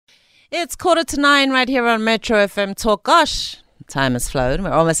It's 8:45 right here on Metro FM Talk. Gosh, time has flown.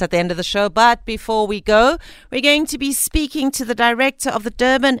 We're almost at the end of the show. But before we go, we're going to be speaking to the director of the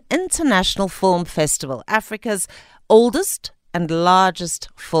Durban International Film Festival, Africa's oldest and largest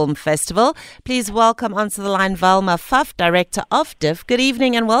film festival. Please welcome onto the line Valma Pfaff, director of DIF. Good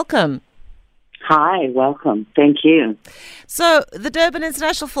evening and welcome. Hi, welcome. Thank you. So, the Durban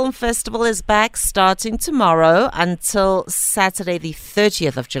International Film Festival is back starting tomorrow until Saturday, the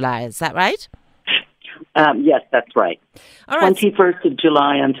 30th of July. Is that right? Yes, that's right. All right. 21st of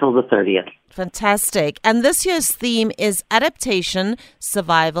July until the 30th. Fantastic. And this year's theme is Adaptation,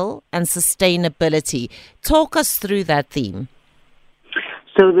 Survival, and Sustainability. Talk us through that theme.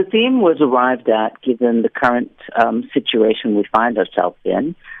 So the theme was arrived at given the current situation we find ourselves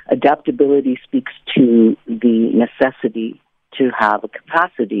in. Adaptability speaks to the necessity to have a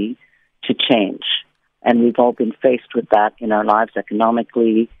capacity to change. And we've all been faced with that in our lives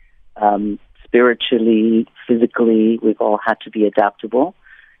economically, spiritually, physically. We've all had to be adaptable.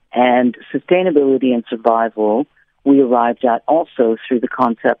 And sustainability and survival, we arrived at also through the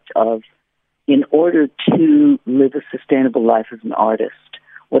concept of, in order to live a sustainable life as an artist,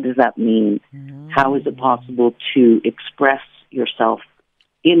 what does that mean? How is it possible to express yourself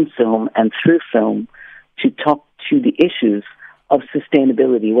in film and through film to talk to the issues of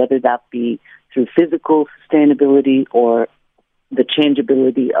sustainability, whether that be through physical sustainability or the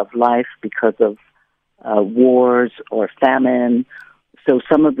changeability of life because of wars or famine. So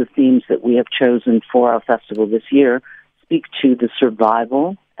some of the themes that we have chosen for our festival this year speak to the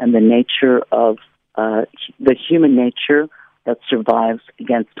survival and the nature of the human nature that survives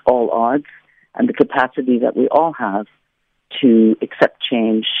against all odds, and the capacity that we all have to accept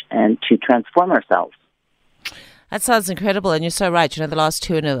change and to transform ourselves. That sounds incredible, and you're so right. You know, the last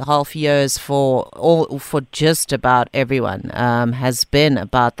 2.5 years for just about everyone has been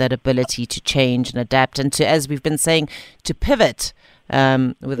about that ability to change and adapt, and to, as we've been saying, to pivot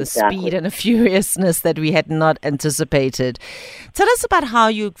with a speed and a furiousness that we had not anticipated. Tell us about how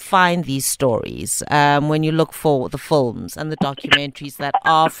you find these stories when you look for the films and the documentaries that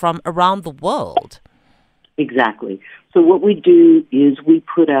are from around the world. Exactly. So what we do is we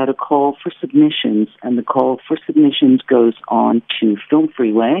put out a call for submissions, and the call for submissions goes on to Film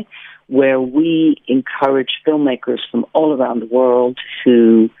Freeway, where we encourage filmmakers from all around the world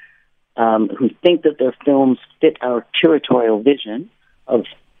who think that their films fit our curatorial vision of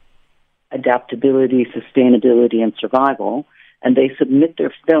adaptability, sustainability, and survival, and they submit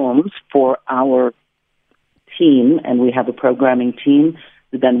their films for our team, and we have a programming team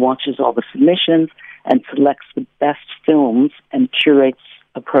who then watches all the submissions and selects the best films and curates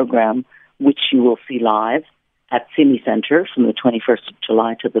a program which you will see live at Simi Center from the 21st of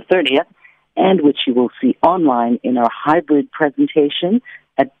July to the 30th, and which you will see online in our hybrid presentation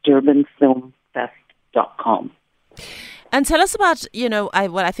at durbanfilmfest.com. And tell us about,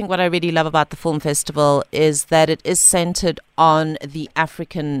 what I really love about the film festival is that it is centered on the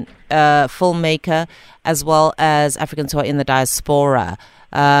African filmmaker as well as Africans who are in the diaspora.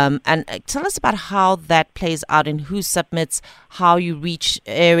 And tell us about how that plays out and who submits, how you reach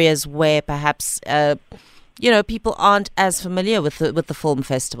areas where perhaps people aren't as familiar with the film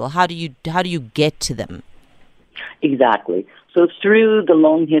festival. How do you get to them? Exactly. So through the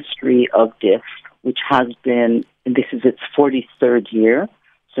long history of DIF, which has been, this is its 43rd year,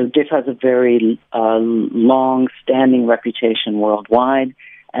 so DIF has a very long-standing reputation worldwide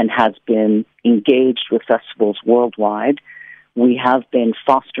and has been engaged with festivals worldwide. We have been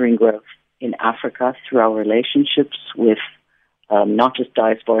fostering growth in Africa through our relationships with not just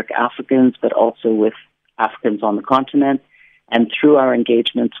diasporic Africans, but also with Africans on the continent, and through our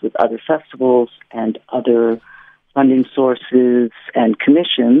engagements with other festivals and other funding sources and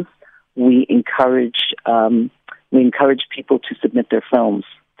commissions, we encourage people to submit their films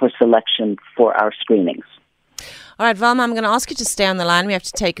for selection for our screenings. All right, Valma, I'm going to ask you to stay on the line. We have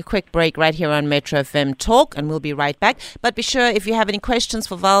to take a quick break right here on Metro FM Talk, and we'll be right back. But be sure, if you have any questions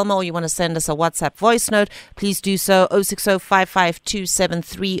for Valma or you want to send us a WhatsApp voice note, please do so,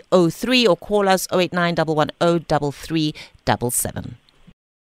 060-552-7303, or call us 089-110-3377.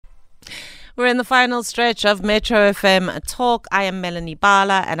 We're in the final stretch of Metro FM Talk. I am Melanie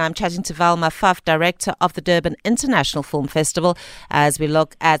Bala, and I'm chatting to Valma Pfaff, director of the Durban International Film Festival, as we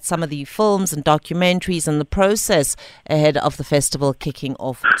look at some of the films and documentaries and the process ahead of the festival kicking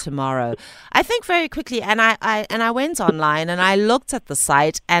off tomorrow. I think very quickly, and I went online and I looked at the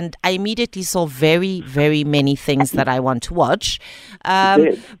site, and I immediately saw very, very many things that I want to watch.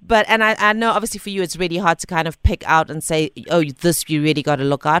 But I know obviously for you it's really hard to kind of pick out and say, oh, this you really got to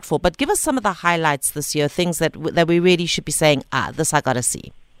look out for. But give us some of the highlights this year, things that we really should be saying, this I got to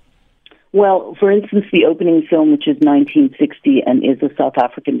see. Well, for instance, the opening film, which is 1960 and is a South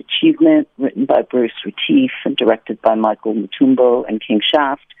African achievement, written by Bruce Retief and directed by Michael Mutumbo and King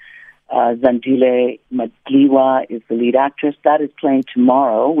Shaft. Zandile Madliwa is the lead actress. That is playing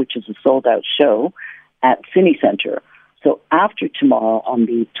tomorrow, which is a sold-out show, at Cine Center. So after tomorrow, on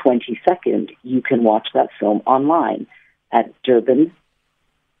the 22nd, you can watch that film online at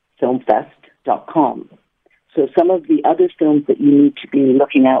durbanfilmfest.com. So some of the other films that you need to be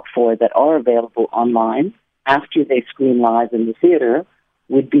looking out for that are available online after they screen live in the theater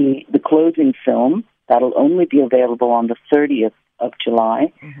would be the closing film. That'll only be available on the 30th of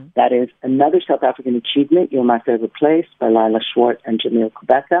July. Mm-hmm. That is another South African achievement, You're My Favorite Place, by Lila Schwartz and Jamil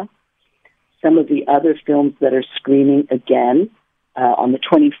Kubeka. Some of the other films that are screening again on the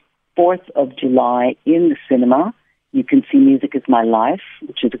 24th of July in the cinema, you can see Music is My Life,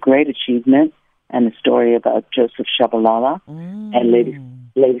 which is a great achievement, and a story about Joseph Shabalala and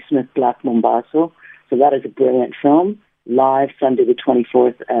Ladysmith Black Mombaso. So that is a brilliant film. Live Sunday the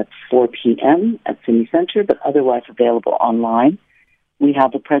 24th at 4 p.m. at Cine Center, but otherwise available online. We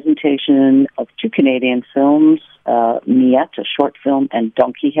have a presentation of two Canadian films, Miette, a short film, and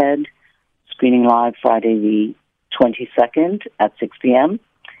Donkey Head, screening live Friday the 22nd at 6 p.m.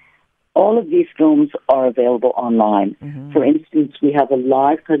 All of these films are available online. Mm-hmm. For instance, we have a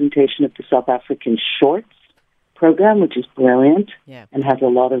live presentation of the South African Shorts program, which is brilliant and has a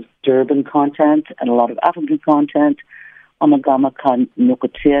lot of Durban content and a lot of African content. Amagama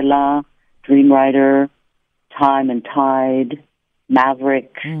Nukutela, Dreamwriter, Time and Tide,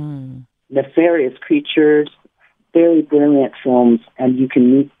 Maverick, Nefarious Creatures, very brilliant films, and you can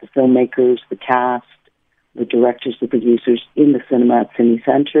meet the filmmakers, the cast, the directors, the producers in the cinema at Cine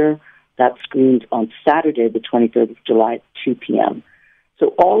Center. That screens on Saturday, the 23rd of July at 2 p.m.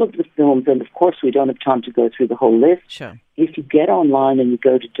 So all of the films, and of course we don't have time to go through the whole list. Sure. If you get online and you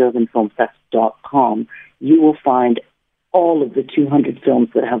go to durbanfilmfest.com, you will find all of the 200 films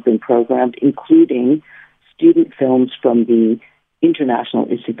that have been programmed, including student films from the International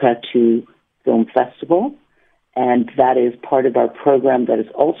Isipatu Film Festival. And that is part of our program that is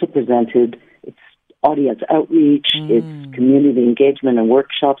also presented. It's audience outreach, it's community engagement and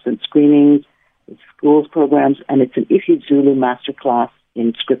workshops and screenings, it's schools programs, and it's an isiZulu masterclass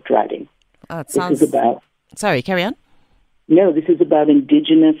in script writing. Oh, it sounds... This is about... Sorry, carry on. No, this is about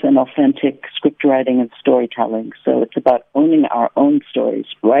indigenous and authentic script writing and storytelling. So it's about owning our own stories,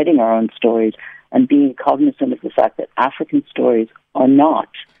 writing our own stories, and being cognizant of the fact that African stories are not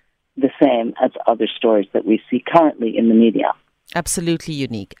the same as other stories that we see currently in the media. Absolutely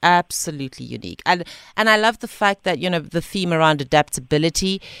unique. Absolutely unique. And I love the fact that, the theme around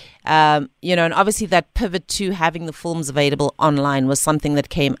adaptability, and obviously that pivot to having the films available online was something that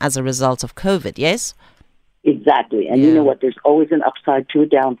came as a result of COVID, yes? Exactly. And you know what? There's always an upside to a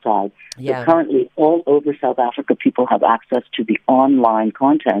downside. Yeah. So currently, all over South Africa, people have access to the online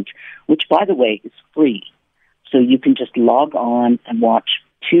content, which, by the way, is free. So you can just log on and watch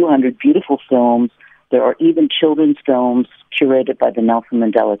 200 beautiful films. There are even children's films curated by the Nelson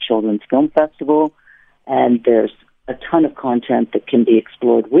Mandela Children's Film Festival. And there's a ton of content that can be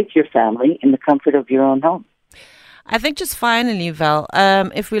explored with your family in the comfort of your own home. I think just finally, Val,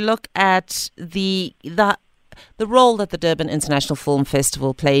 if we look at the role that the Durban International Film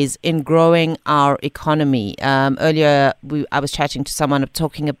Festival plays in growing our economy. Earlier, I was chatting to someone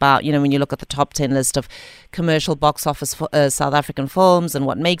talking about, when you look at the top 10 list of commercial box office for, South African films and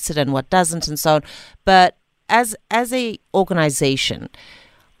what makes it and what doesn't and so on. But as a organization,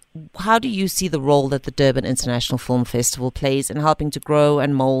 how do you see the role that the Durban International Film Festival plays in helping to grow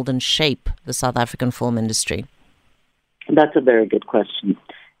and mold and shape the South African film industry? That's a very good question.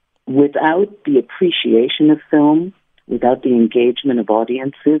 Without the appreciation of film, without the engagement of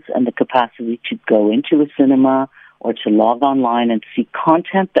audiences and the capacity to go into a cinema or to log online and see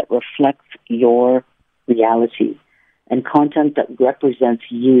content that reflects your reality and content that represents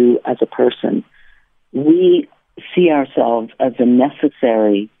you as a person, we see ourselves as a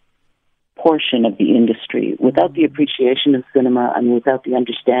necessary portion of the industry. Without the appreciation of cinema and without the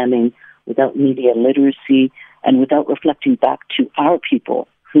understanding, without media literacy, and without reflecting back to our people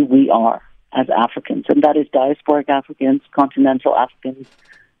who we are as Africans, and that is diasporic Africans, continental Africans,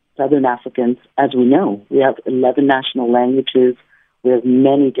 Southern Africans. As we know, we have 11 national languages, we have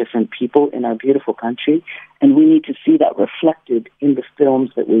many different people in our beautiful country, and we need to see that reflected in the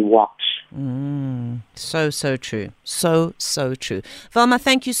films that we watch. So true. So true. Velma,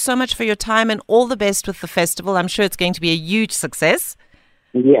 thank you so much for your time and all the best with the festival. I'm sure it's going to be a huge success.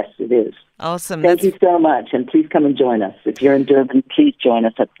 Yes, it is. Awesome. Thank you so much, and please come and join us. If you're in Durban, please join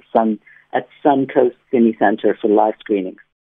us at Sun Coast Cine Center for live screenings.